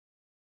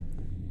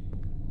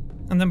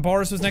And then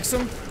Boris was next to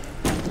him.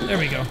 There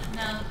we go.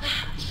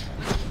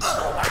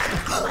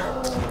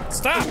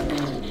 Stop!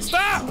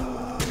 Stop!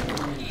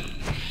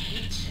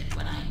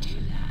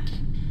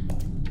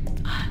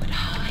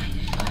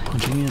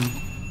 Punching in.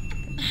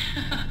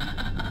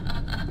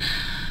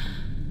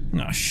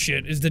 Oh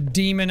shit, is the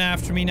demon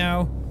after me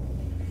now?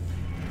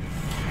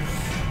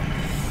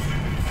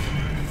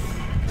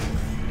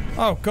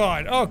 Oh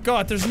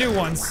god, there's new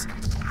ones.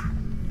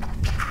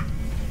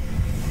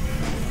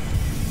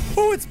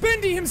 Oh, it's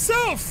Bendy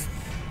himself!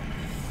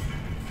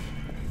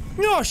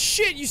 Oh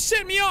shit, you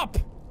set me up!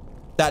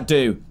 That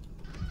do.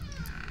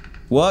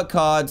 Work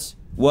hard,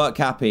 work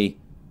happy.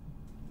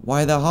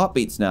 Why are there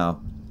heartbeats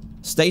now?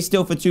 Stay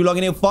still for too long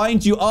and he'll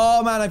find you.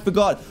 Oh man, I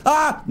forgot.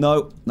 Ah!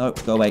 No, no,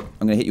 go away.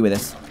 I'm gonna hit you with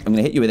this. I'm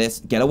gonna hit you with this.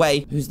 Get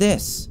away. Who's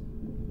this?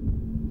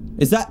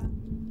 Is that...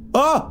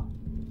 Oh!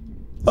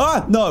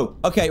 Ah! No.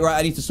 Okay, right,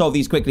 I need to solve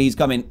these quickly. He's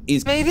coming.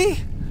 He's...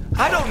 Maybe?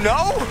 I don't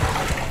know.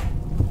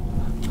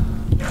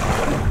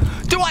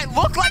 Do I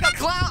look like a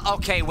clown?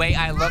 Okay, wait,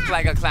 I look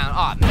like a clown.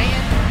 Oh man.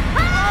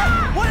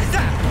 Ah! What is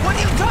that? What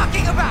are you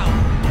talking about?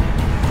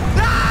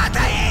 Ah!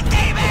 The ink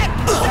demon!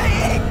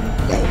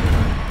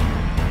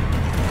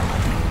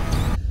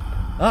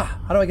 Ah,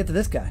 how do I get to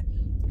this guy?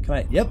 Can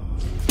I? Yep.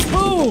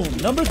 Boom!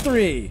 Number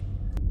 3.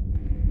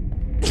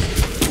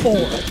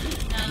 4.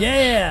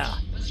 Yeah!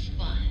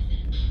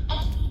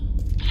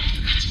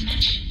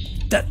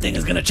 That thing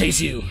is gonna chase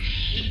you.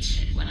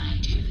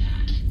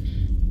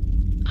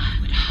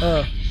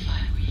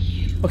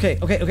 Okay.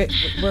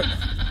 Where?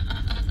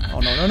 Oh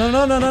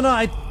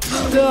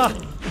no!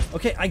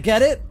 Okay, I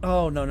get it.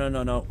 Oh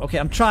no. Okay,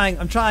 I'm trying.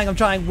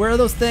 Where are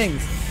those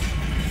things?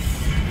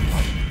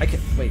 I can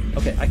wait.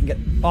 Okay, I can get.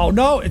 Oh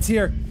no, it's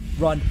here.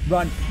 Run!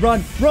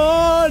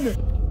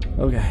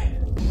 Okay.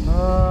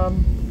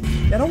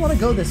 I don't want to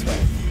go this way.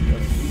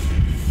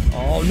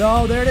 Oh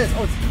no, there it is.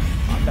 Oh,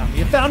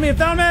 it found me!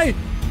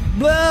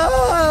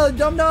 Blah,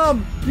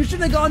 dum. You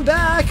shouldn't have gone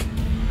back.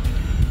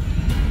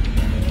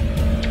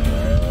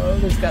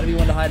 There's got to be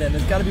one to hide in.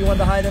 Please tell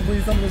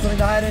me there's something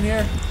to hide in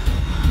here.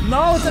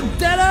 No, it's a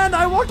dead end.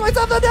 I walked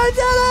myself to a dead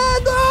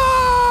end.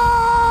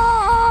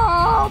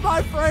 Oh,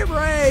 my frame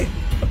rate.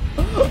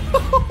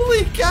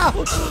 Holy cow!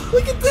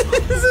 Look at this!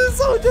 This is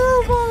so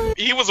terrifying!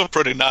 He was a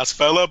pretty nice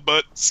fella,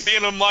 but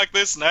seeing him like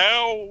this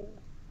now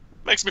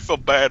makes me feel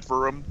bad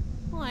for him.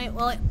 Alright,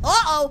 well,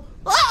 uh-oh!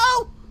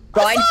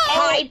 Run!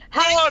 Hide!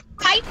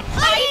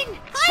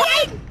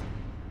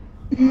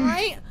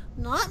 Alright,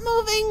 not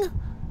moving.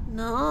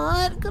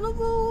 Not gonna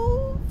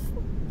move.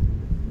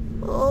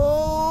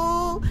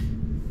 Oh,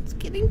 it's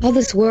getting... All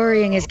this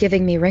worrying is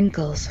giving me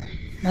wrinkles.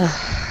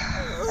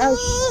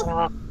 Oh, shut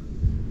up.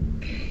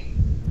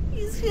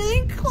 He's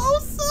getting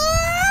closer!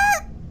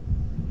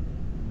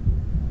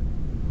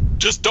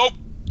 Just don't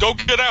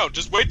get out.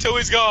 Just wait till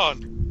he's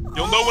gone.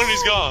 You'll know when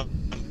he's gone.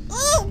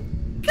 Oh,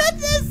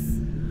 goodness!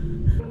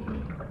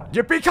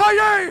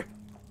 Yippee-ki-yay!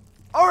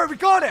 Alright, we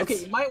got it! Okay,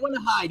 you might want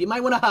to hide.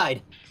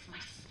 My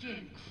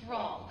skin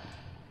crawl.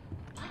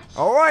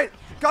 Alright,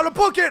 gotta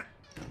book it!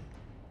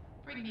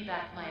 Bring me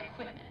back my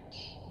equipment,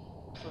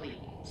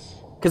 please.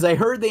 Because I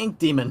heard the ink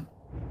demon.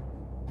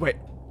 Wait,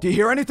 do you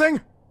hear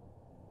anything?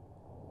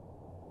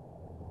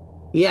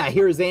 Yeah, I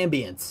hear his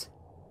ambience.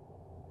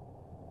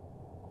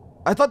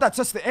 I thought that's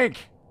just the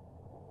ink.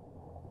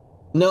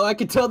 No, I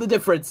could tell the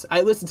difference.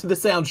 I listened to the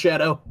sound,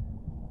 Shadow.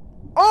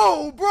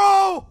 Oh,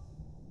 bro!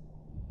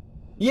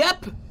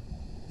 Yep!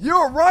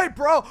 You're right,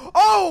 bro!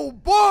 Oh,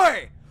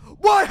 boy!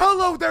 Why,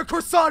 hello there,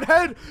 croissant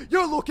head!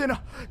 You're looking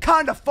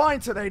kinda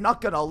fine today,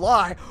 not gonna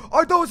lie.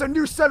 Are those a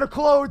new set of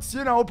clothes?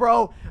 You know,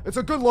 bro, it's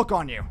a good look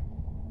on you.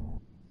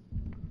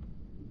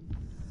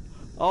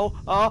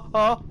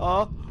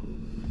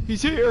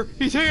 He's here!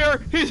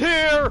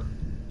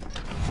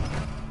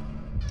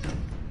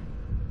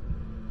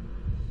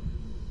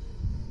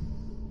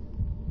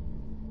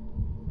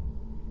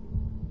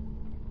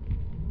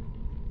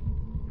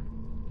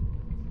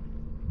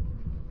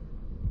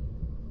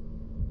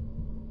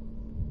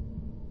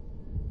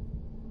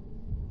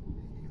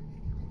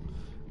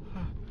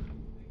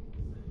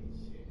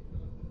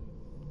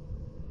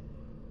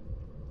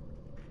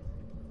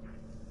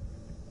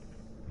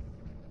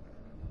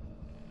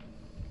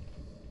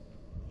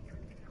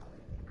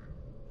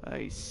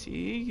 I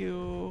see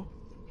you.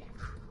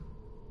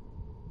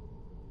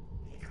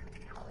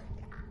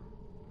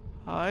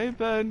 Hi,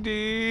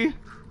 Bendy.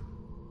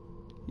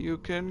 You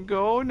can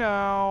go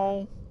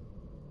now.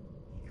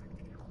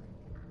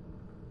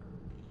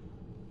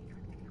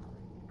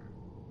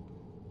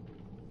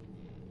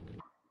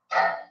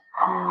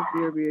 Oh,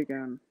 dear me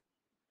again.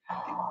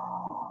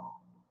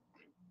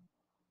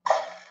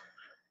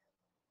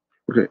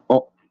 Okay.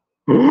 Oh.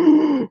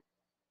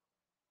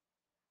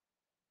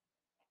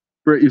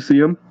 Brett, you see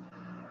him?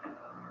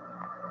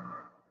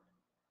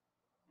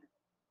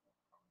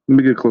 Let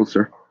me get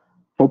closer.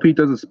 Hope he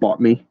doesn't spot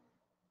me.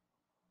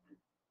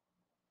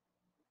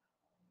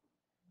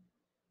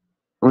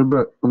 Let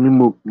me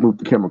move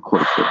the camera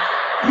closer.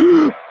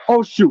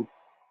 Oh shoot!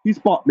 He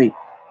spot me.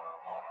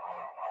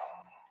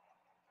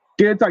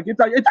 Get inside. Get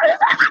inside.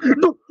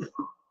 No.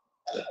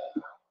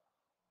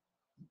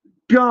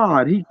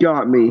 God, he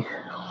got me.